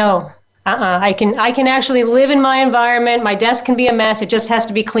 No. I can actually live in my environment. My desk can be a mess. It just has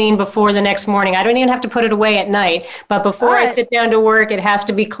to be clean before the next morning. I don't even have to put it away at night. But before I sit down to work, it has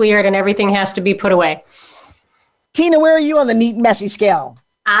to be cleared and everything has to be put away. Tina, where are you on the neat and messy scale?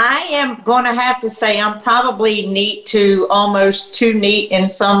 I am going to have to say I'm probably neat to almost too neat in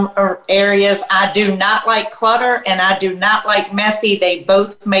some areas. I do not like clutter and I do not like messy. They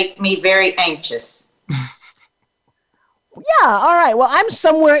both make me very anxious. Yeah, all right. Well, I'm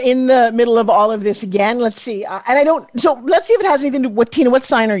somewhere in the middle of all of this again. Let's see. So let's see if it has anything to do with, Tina, what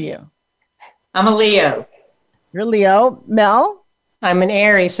sign are you? I'm a Leo. You're Leo. Mel? I'm an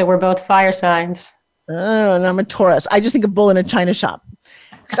Aries, so we're both fire signs. Oh, and I'm a Taurus. I just think a bull in a china shop.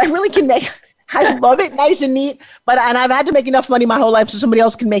 Because I really can I love it nice and neat, and I've had to make enough money my whole life so somebody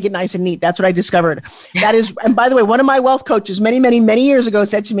else can make it nice and neat. That's what I discovered. That is, and by the way, one of my wealth coaches many, many, many years ago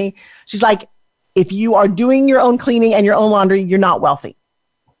said to me, she's like, if you are doing your own cleaning and your own laundry, you're not wealthy.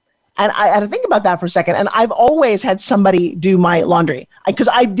 And I had to think about that for a second. And I've always had somebody do my laundry because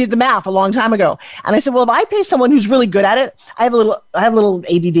I did the math a long time ago. And I said, well, if I pay someone who's really good at it, I have a little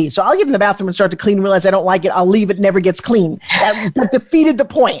ADD. So I'll get in the bathroom and start to clean and realize I don't like it. I'll leave it, never gets clean. That defeated the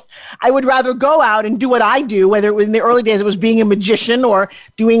point. I would rather go out and do what I do, whether it was in the early days, it was being a magician or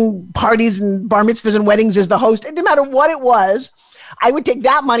doing parties and bar mitzvahs and weddings as the host. It didn't matter what it was. I would take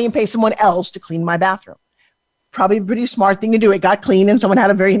that money and pay someone else to clean my bathroom. Probably a pretty smart thing to do. It got clean and someone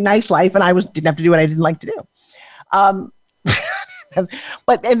had a very nice life and I didn't have to do what I didn't like to do.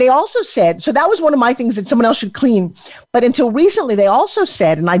 But they also said, so that was one of my things that someone else should clean. But until recently, they also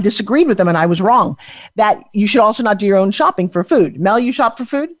said, and I disagreed with them and I was wrong, that you should also not do your own shopping for food. Mel, you shop for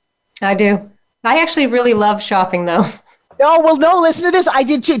food? I do. I actually really love shopping though. No, listen to this. I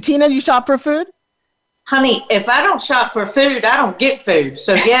did too. Tina, you shop for food? Honey, if I don't shop for food, I don't get food.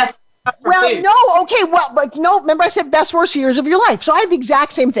 So yes. Well, no, okay, but no, remember I said best worst years of your life. So I have the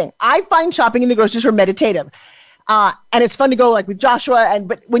exact same thing. I find shopping in the grocery store meditative. And it's fun to go like with Joshua.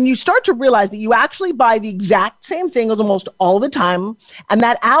 But when you start to realize that you actually buy the exact same thing almost all the time, and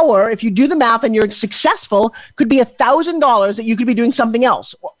that hour, if you do the math and you're successful, could be $1,000 that you could be doing something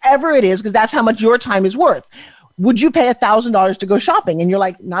else, whatever it is, because that's how much your time is worth. Would you pay $1,000 to go shopping? And you're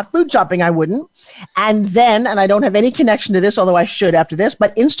like, not food shopping, I wouldn't. And then, and I don't have any connection to this, although I should after this,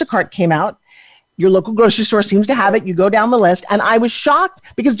 but Instacart came out. Your local grocery store seems to have it. You go down the list. And I was shocked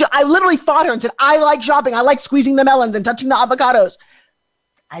because I literally fought her and said, I like shopping. I like squeezing the melons and touching the avocados.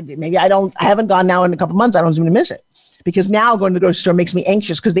 I haven't gone now in a couple months. I don't even miss it. Because now going to the grocery store makes me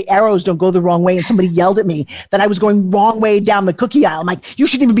anxious because the arrows don't go the wrong way. And somebody yelled at me that I was going wrong way down the cookie aisle. I'm like, you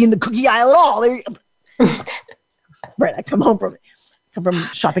shouldn't even be in the cookie aisle at all. Right, I come from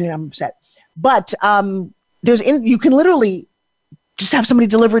shopping and I'm upset. But you can literally just have somebody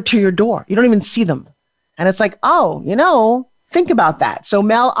deliver it to your door. You don't even see them. And it's like, think about that. So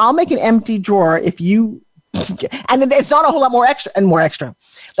Mel, I'll make an empty drawer if you, and then it's not a whole lot more extra.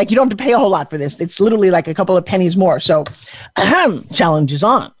 Like you don't have to pay a whole lot for this. It's literally like a couple of pennies more. So challenge is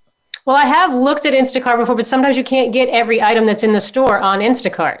on. Well, I have looked at Instacart before, but sometimes you can't get every item that's in the store on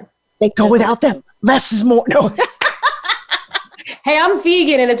Instacart. They go without them. Less is more. No. Hey, I'm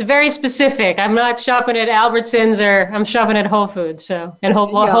vegan and it's very specific. I'm not shopping at Albertsons or I'm shopping at Whole Foods. And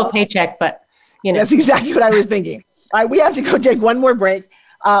whole paycheck, but That's exactly what I was thinking. All right, we have to go take one more break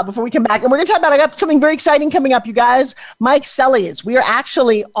before we come back. And we're going to talk about, I got something very exciting coming up, you guys. Mike Sellies. We are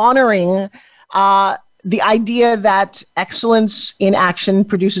actually honoring the idea that excellence in action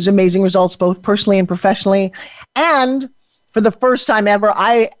produces amazing results, both personally and professionally. And for the first time ever,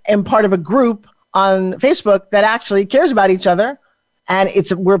 I am part of a group on Facebook that actually cares about each other. And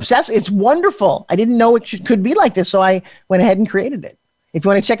we're obsessed. It's wonderful. I didn't know it could be like this, so I went ahead and created it. If you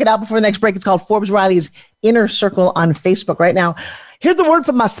want to check it out before the next break, it's called Forbes Riley's Inner Circle on Facebook right now. Here's the word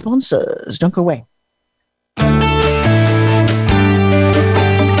from my sponsors. Don't go away.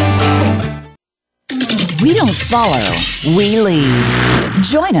 We don't follow, we lead.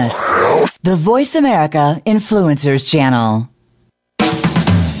 Join us, the Voice America Influencers Channel.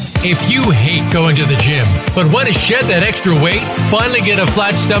 If you hate going to the gym, but want to shed that extra weight, finally get a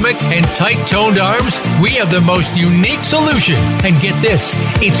flat stomach and tight toned arms, we have the most unique solution. And get this,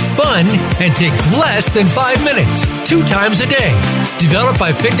 it's fun and takes less than 5 minutes, 2 times a day. Developed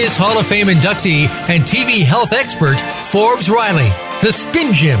by Fitness Hall of Fame inductee and TV health expert, Forbes Riley. The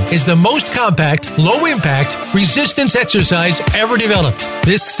Spin Gym is the most compact, low-impact, resistance exercise ever developed.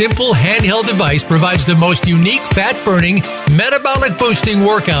 This simple handheld device provides the most unique fat-burning, metabolic-boosting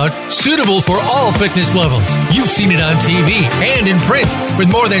workout suitable for all fitness levels. You've seen it on TV and in print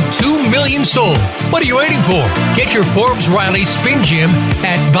with more than 2 million sold. What are you waiting for? Get your Forbes Riley Spin Gym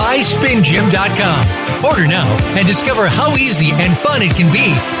at buyspingym.com. Order now and discover how easy and fun it can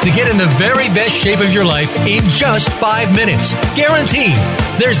be to get in the very best shape of your life in just 5 minutes. Guaranteed team.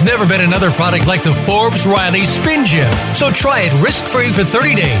 There's never been another product like the Forbes Riley Spin Gym. So try it risk-free for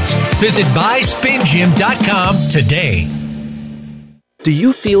 30 days. Visit buyspingym.com today. Do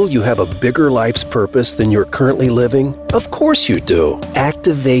you feel you have a bigger life's purpose than you're currently living? Of course you do.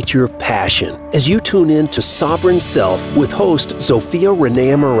 Activate your passion as you tune in to Sovereign Self with host Zofia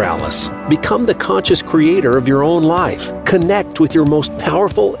Renea Morales. Become the conscious creator of your own life. Connect with your most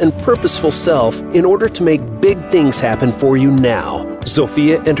powerful and purposeful self in order to make big things happen for you now.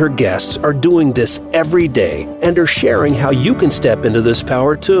 Zofia and her guests are doing this every day and are sharing how you can step into this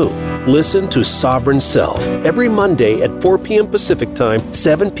power too. Listen to Sovereign Self every Monday at 4 p.m. Pacific Time,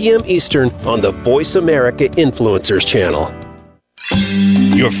 7 p.m. Eastern on the Voice America Influencers channel.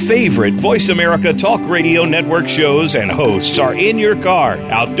 Your favorite Voice America Talk Radio Network shows and hosts are in your car,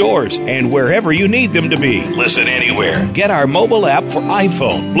 outdoors, and wherever you need them to be. Listen anywhere. Get our mobile app for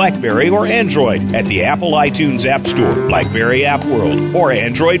iPhone, BlackBerry, or Android at the Apple iTunes App Store, BlackBerry App World, or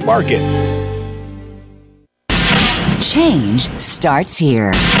Android Market. Change starts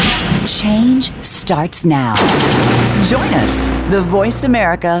here. Change starts now. Join us, the Voice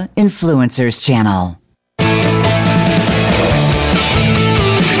America Influencers channel.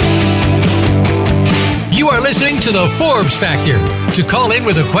 You are listening to the Forbes Factor. To call in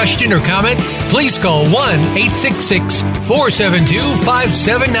with a question or comment, please call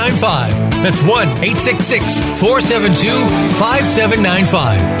 1-866-472-5795. That's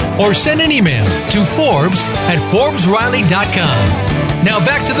 1-866-472-5795. Or send an email to Forbes@ForbesRiley.com. Now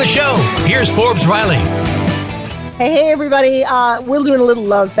back to the show. Here's Forbes Riley. Hey, everybody. We're doing a little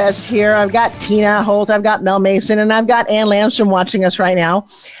love fest here. I've got Tina Holt, I've got Mel Mason, and I've got Ann Landstrom watching us right now.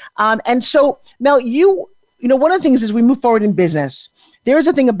 And so, Mel, you know, one of the things as we move forward in business, there is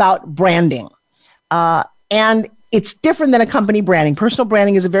a thing about branding. And it's different than a company branding. Personal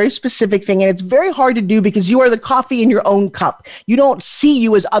branding is a very specific thing, and it's very hard to do because you are the coffee in your own cup. You don't see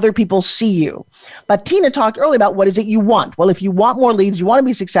you as other people see you. But Tina talked earlier about what is it you want. Well, if you want more leads, you want to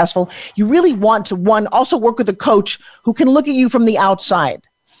be successful, you really want to, one, also work with a coach who can look at you from the outside.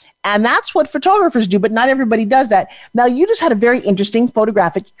 And that's what photographers do, but not everybody does that. Now, you just had a very interesting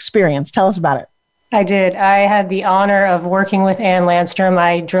photographic experience. Tell us about it. I did. I had the honor of working with Ann Landstrom.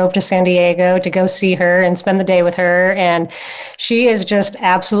 I drove to San Diego to go see her and spend the day with her. And she is just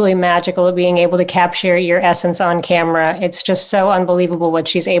absolutely magical at being able to capture your essence on camera. It's just so unbelievable what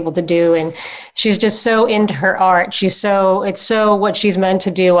she's able to do. And she's just so into her art. It's so what she's meant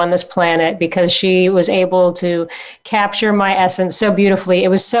to do on this planet because she was able to capture my essence so beautifully. It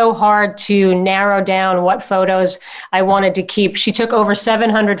was so hard to narrow down what photos I wanted to keep. She took over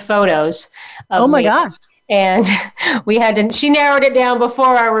 700 photos. Oh my gosh. And she narrowed it down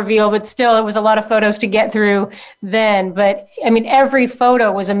before our reveal, but still it was a lot of photos to get through then. But I mean, every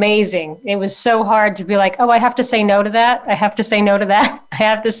photo was amazing. It was so hard to be like, oh, I have to say no to that. I have to say no to that. I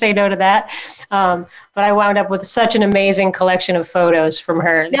have to say no to that. But I wound up with such an amazing collection of photos from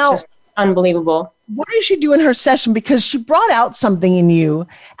her. It's just unbelievable. What did she do in her session? Because she brought out something in you,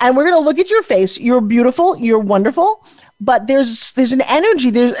 and we're going to look at your face. You're beautiful. You're wonderful. But there's an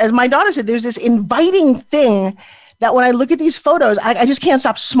energy there, as my daughter said, there's this inviting thing that when I look at these photos, I just can't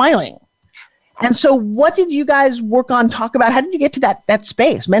stop smiling. And so what did you guys work on, talk about? How did you get to that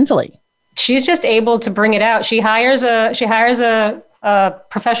space mentally? She's just able to bring it out. She hires a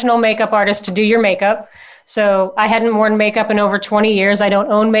professional makeup artist to do your makeup. So I hadn't worn makeup in over 20 years. I don't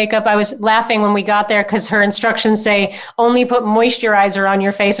own makeup. I was laughing when we got there because her instructions say only put moisturizer on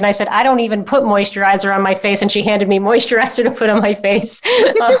your face. And I said, I don't even put moisturizer on my face. And she handed me moisturizer to put on my face.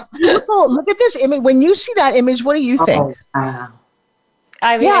 Look at this image. When you see that image, what do you think? I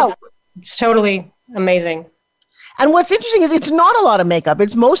mean, it's totally amazing. And what's interesting is it's not a lot of makeup.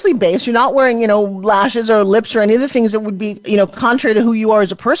 It's mostly base. You're not wearing, lashes or lips or any of the things that would be, contrary to who you are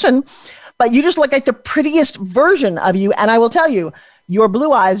as a person. But you just look like the prettiest version of you. And I will tell you, your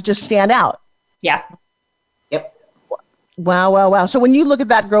blue eyes just stand out. Yeah. Yep. Wow. So when you look at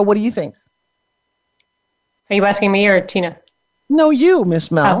that girl, what do you think? Are you asking me or Tina? No, you,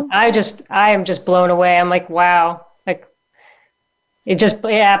 Miss Mel. I am just blown away. I'm like, wow. Like, it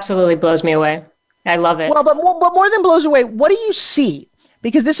absolutely blows me away. I love it. Well, but more than blows away, what do you see?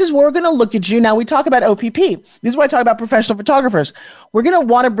 Because this is where we're going to look at you. Now, we talk about OPP. This is why I talk about professional photographers. We're going to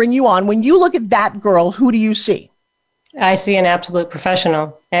want to bring you on. When you look at that girl, who do you see? I see an absolute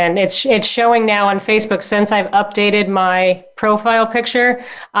professional. And it's showing now on Facebook. Since I've updated my profile picture,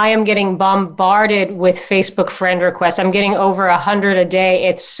 I am getting bombarded with Facebook friend requests. I'm getting over 100 a day.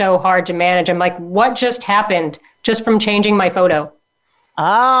 It's so hard to manage. I'm like, what just happened just from changing my photo?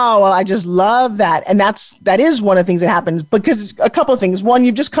 Oh, well, I just love that. And that is one of the things that happens because a couple of things. One,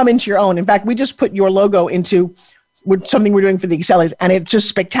 you've just come into your own. In fact, we just put your logo into with something we're doing for the Excellis, and it's just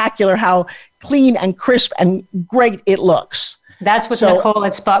spectacular how clean and crisp and great it looks. That's with Nicole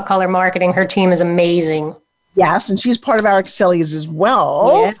at Spot Color Marketing. Her team is amazing. Yes, and she's part of our Excellis as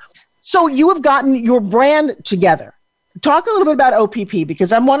well. Yes. So you have gotten your brand together. Talk a little bit about OPP,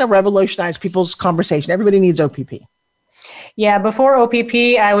 because I want to revolutionize people's conversation. Everybody needs OPP. Yeah, before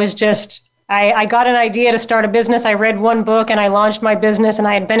OPP, I was just, I got an idea to start a business. I read one book and I launched my business, and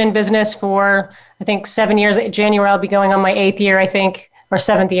I had been in business for, I think, 7 years. In January, I'll be going on my 8th year, I think, or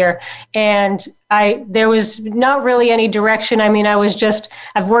 7th year. And there was not really any direction. I mean,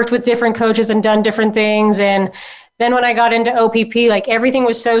 I've worked with different coaches and done different things. And then when I got into OPP, like everything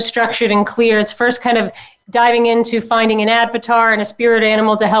was so structured and clear. It's first kind of diving into finding an avatar and a spirit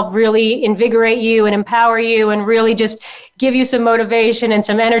animal to help really invigorate you and empower you and really just give you some motivation and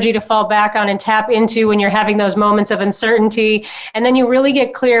some energy to fall back on and tap into when you're having those moments of uncertainty. And then you really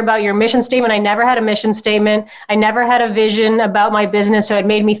get clear about your mission statement. I never had a mission statement. I never had a vision about my business. So it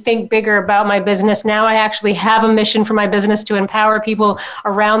made me think bigger about my business. Now I actually have a mission for my business to empower people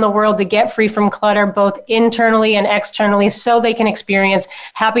around the world to get free from clutter, both internally and externally, so they can experience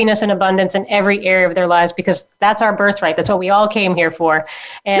happiness and abundance in every area of their lives, because that's our birthright. That's what we all came here for.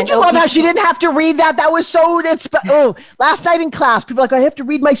 And did you love how she didn't have to read that? That was so, last night in class, people were like, I have to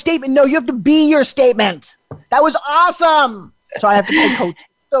read my statement. No, you have to be your statement. That was awesome. So I have to pay coach.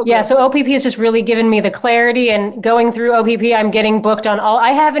 So OPP has just really given me the clarity, and going through OPP, I'm getting booked on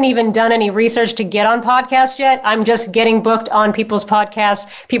I haven't even done any research to get on podcasts yet. I'm just getting booked on people's podcasts.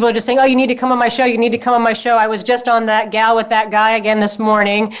 People are just saying, oh, you need to come on my show. You need to come on my show. I was just on that gal with that guy again this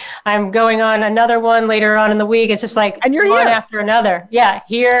morning. I'm going on another one later on in the week. It's just like and you're one here. After another. Yeah,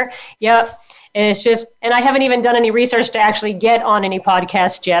 here. Yep. And it's just, and I haven't even done any research to actually get on any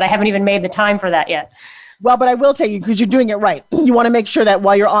podcast yet. I haven't even made the time for that yet. Well, but I will tell you, because you're doing it right. You want to make sure that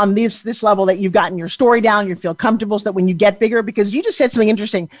while you're on this level that you've gotten your story down, you feel comfortable, so that when you get bigger, because you just said something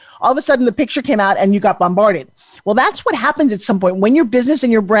interesting, all of a sudden the picture came out and you got bombarded. Well, that's what happens at some point. When your business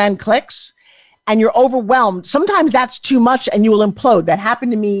and your brand clicks and you're overwhelmed, sometimes that's too much and you will implode. That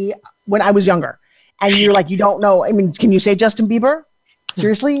happened to me when I was younger. And you're like, you don't know. I mean, can you say Justin Bieber?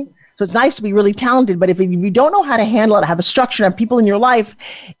 Seriously? So it's nice to be really talented, but if you don't know how to handle it, have a structure, have people in your life,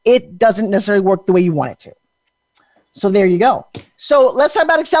 it doesn't necessarily work the way you want it to. So there you go. So let's talk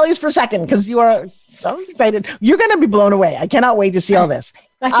about Excellis for a second, because you are so excited. You're going to be blown away. I cannot wait to see all this.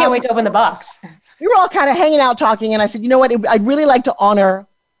 I can't wait to open the box. We were all kind of hanging out talking, and I said, you know what? I'd really like to honor,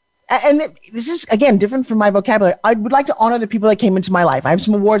 and this is, again, different from my vocabulary. I would like to honor the people that came into my life. I have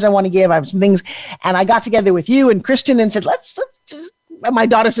some awards I want to give. I have some things. And I got together with you and Christian and said, my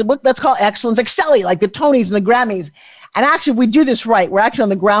daughter said, let's call Excellence Excelli, like the Tonys and the Grammys. And actually, if we do this right, we're actually on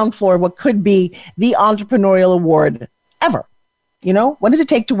the ground floor of what could be the entrepreneurial award ever. You know, what does it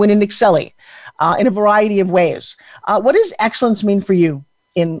take to win an Excelli in a variety of ways? What does excellence mean for you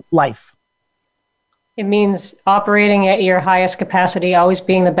in life? It means operating at your highest capacity, always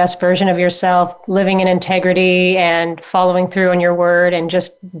being the best version of yourself, living in integrity and following through on your word, and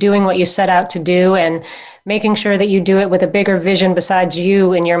just doing what you set out to do, and making sure that you do it with a bigger vision besides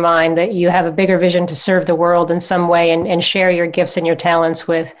you in your mind, that you have a bigger vision to serve the world in some way, and share your gifts and your talents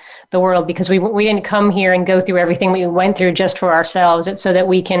with the world, because we didn't come here and go through everything we went through just for ourselves. It's so that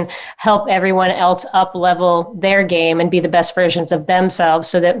we can help everyone else up level their game and be the best versions of themselves,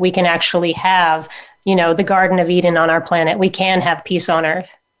 so that we can actually have, you know, the Garden of Eden on our planet. We can have peace on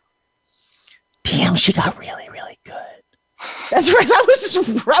earth. Damn, she got really, really good. That's right. That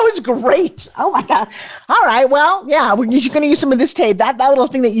was great. Oh my God. All right. Well, yeah, you're going to use some of this tape. That little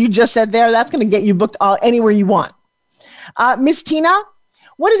thing that you just said there, that's going to get you booked anywhere you want. Miss Tina,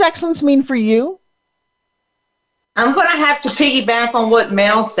 what does excellence mean for you? I'm going to have to piggyback on what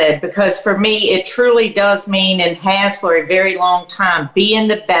Mel said, because for me, it truly does mean, and has for a very long time, being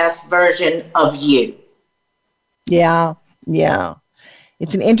the best version of you. Yeah.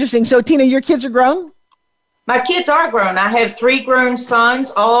 It's an interesting. So, Tina, your kids are grown? My kids are grown. I have 3 grown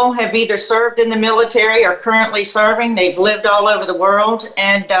sons. All have either served in the military or currently serving. They've lived all over the world.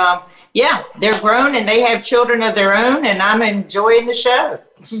 And yeah, they're grown and they have children of their own, and I'm enjoying the show.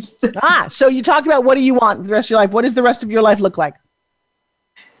 So you talked about, what do you want for the rest of your life? What does the rest of your life look like?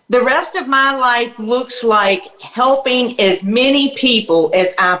 The rest of my life looks like helping as many people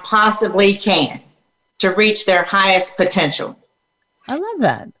as I possibly can to reach their highest potential. I love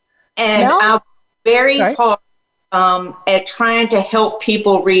that. And I'm very hard at trying to help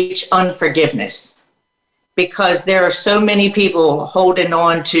people reach unforgiveness, because there are so many people holding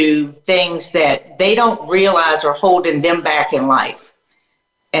on to things that they don't realize are holding them back in life.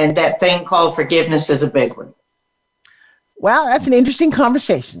 And that thing called forgiveness is a big one. Well, that's an interesting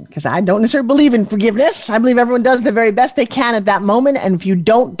conversation because I don't necessarily believe in forgiveness. I believe everyone does the very best they can at that moment. And if you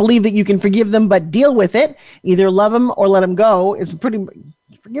don't believe that you can forgive them but deal with it, either love them or let them go,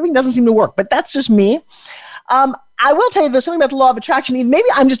 forgiving doesn't seem to work. But that's just me. I will tell you there's something about the law of attraction. Maybe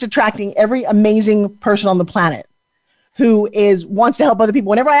I'm just attracting every amazing person on the planet who wants to help other people.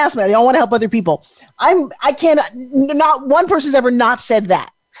 Whenever I ask them, they all want to help other people. Not one person's ever not said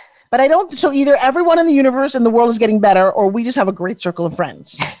that. But I don't, so either everyone in the universe and the world is getting better, or we just have a great circle of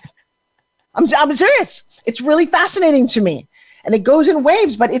friends. I'm serious. It's really fascinating to me. And it goes in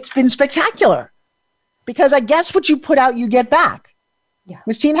waves, but it's been spectacular. Because I guess what you put out, you get back. Yeah.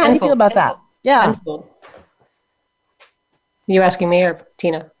 Ms. Tina, how do you feel about that? Yeah. Are you asking me or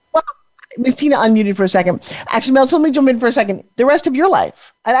Tina? Well, Ms. Tina unmuted for a second. Actually, Mel, let me jump in for a second. The rest of your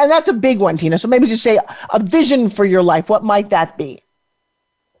life. And that's a big one, Tina. So maybe just say a vision for your life. What might that be?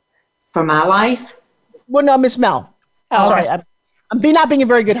 For my life? Well, no, Miss Mel. Oh, sorry. I'm not being a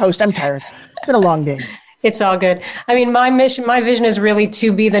very good host. I'm tired. It's been a long day. It's all good. I mean, my vision is really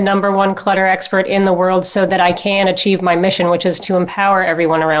to be the number one clutter expert in the world so that I can achieve my mission, which is to empower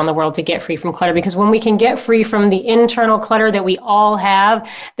everyone around the world to get free from clutter. Because when we can get free from the internal clutter that we all have,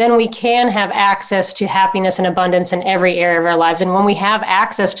 then we can have access to happiness and abundance in every area of our lives. And when we have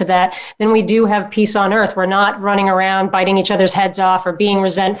access to that, then we do have peace on earth. We're not running around biting each other's heads off or being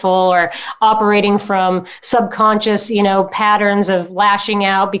resentful or operating from subconscious, patterns of lashing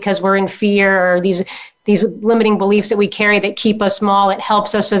out because we're in fear or these limiting beliefs that we carry that keep us small. It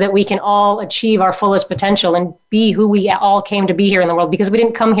helps us so that we can all achieve our fullest potential and be who we all came to be here in the world, because we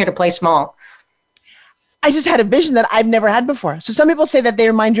didn't come here to play small. I just had a vision that I've never had before. So some people say that they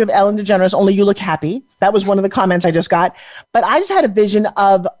remind you of Ellen DeGeneres, only you look happy. That was one of the comments I just got. But I just had a vision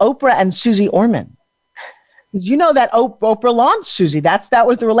of Oprah and Susie Orman. You know that Oprah launched Susie. That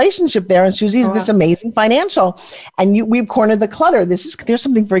was the relationship there. And Susie's this amazing financial. And we've cornered the clutter. There's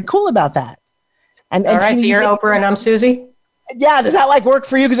something very cool about that. And all right, so you're Oprah and I'm Susie? Yeah, does that work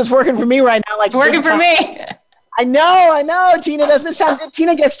for you? Because it's working for me right now. It's working for me. I know. Tina, doesn't this sound good?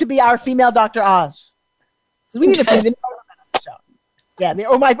 Tina gets to be our female Dr. Oz. We need to be the show. Yeah,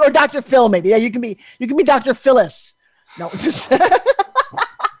 or Dr. Phil maybe. Yeah, you can be Dr. Phyllis. No, just all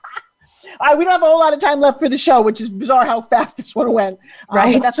right, we don't have a whole lot of time left for the show, which is bizarre how fast this one went.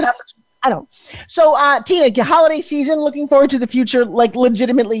 Right. But that's what happens. I don't. So, Tina, holiday season, looking forward to the future,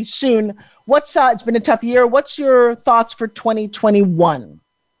 legitimately soon. It's been a tough year. What's your thoughts for 2021?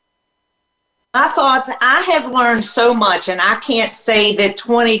 My thoughts, I have learned so much, and I can't say that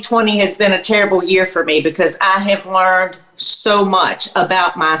 2020 has been a terrible year for me, because I have learned so much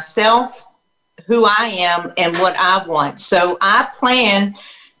about myself, who I am, and what I want. So I plan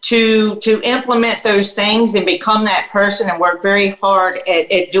to implement those things and become that person and work very hard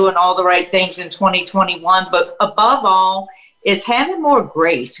at doing all the right things in 2021. But above all is having more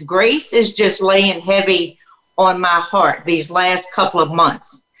grace. Grace is just laying heavy on my heart these last couple of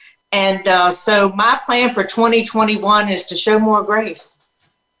months. And so my plan for 2021 is to show more grace.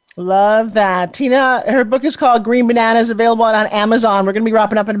 Love that. Tina, her book is called Green Bananas, available on Amazon. We're going to be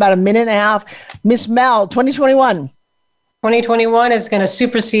wrapping up in about a minute and a half. Miss Mel, 2021. 2021 is going to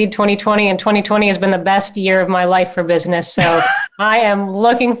supersede 2020, and 2020 has been the best year of my life for business. So I am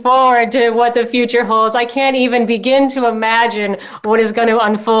looking forward to what the future holds. I can't even begin to imagine what is going to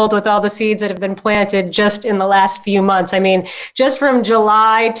unfold with all the seeds that have been planted just in the last few months. I mean, just from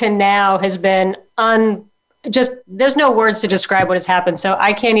July to now has been there's no words to describe what has happened. So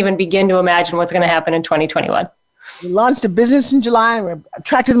I can't even begin to imagine what's going to happen in 2021. We launched a business in July. We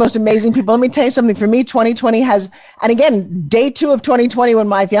attracted the most amazing people. Let me tell you something. For me, 2020 and again, day 2 of 2020, when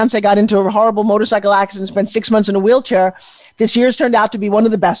my fiance got into a horrible motorcycle accident, spent 6 months in a wheelchair, this year's turned out to be one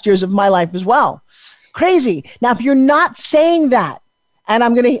of the best years of my life as well. Crazy. Now, if you're not saying that, and I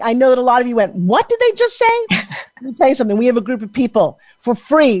know that a lot of you went, what did they just say? Let me tell you something. We have a group of people for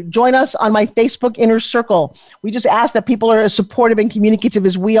free. Join us on my Facebook Inner Circle. We just ask that people are as supportive and communicative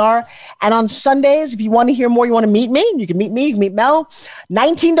as we are. And on Sundays, if you want to hear more, you want to meet me, you can meet Mel.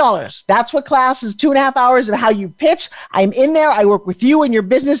 $19. That's what class is, 2.5 hours of how you pitch. I'm in there. I work with you and your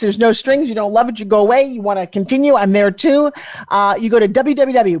business. There's no strings. You don't love it, you go away. You want to continue, I'm there too. You go to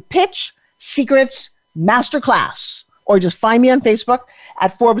www.pitchsecrets Masterclass, or just find me on Facebook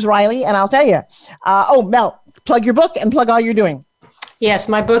at Forbes Riley, and I'll tell you. Mel, plug your book and plug all you're doing. Yes,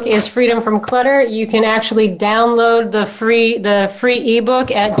 my book is Freedom from Clutter. You can actually download the free ebook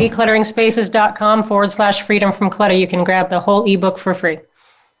at decluttering-spaces.com/freedom from clutter. You can grab the whole ebook for free.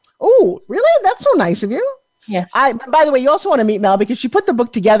 Oh, really? That's so nice of you. Yes. By the way, you also want to meet Mel because she put the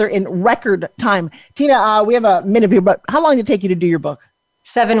book together in record time. Tina, we have a minute here, but how long did it take you to do your book?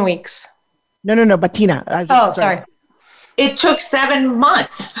 7 weeks. No, but Tina. Sorry. It took 7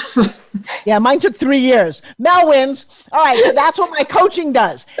 months. Yeah, mine took 3 years. Mel wins. All right, so that's what my coaching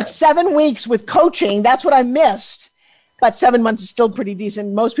does. 7 weeks with coaching, that's what I missed. But 7 months is still pretty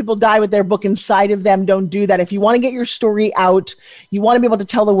decent. Most people die with their book inside of them. Don't do that. If you want to get your story out, you want to be able to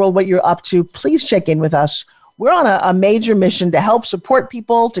tell the world what you're up to, please check in with us. We're on a major mission to help support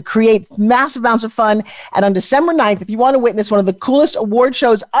people, to create massive amounts of fun. And on December 9th, if you want to witness one of the coolest award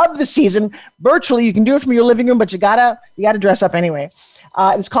shows of the season, virtually, you can do it from your living room, but you gotta dress up anyway.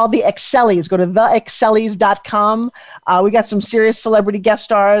 It's called the Excellis. Go to theexcellis.com. We got some serious celebrity guest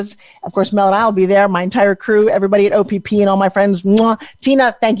stars. Of course, Mel and I will be there, my entire crew, everybody at OPP and all my friends. Mwah.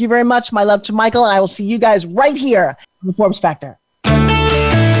 Tina, thank you very much. My love to Michael, and I will see you guys right here on the Forbes Factor.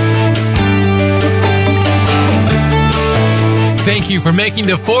 Thank you for making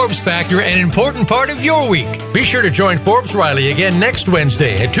the Forbes Factor an important part of your week. Be sure to join Forbes Riley again next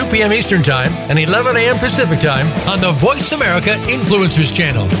Wednesday at 2 p.m. Eastern Time and 11 a.m. Pacific Time on the Voice America Influencers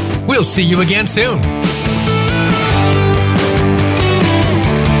Channel. We'll see you again soon.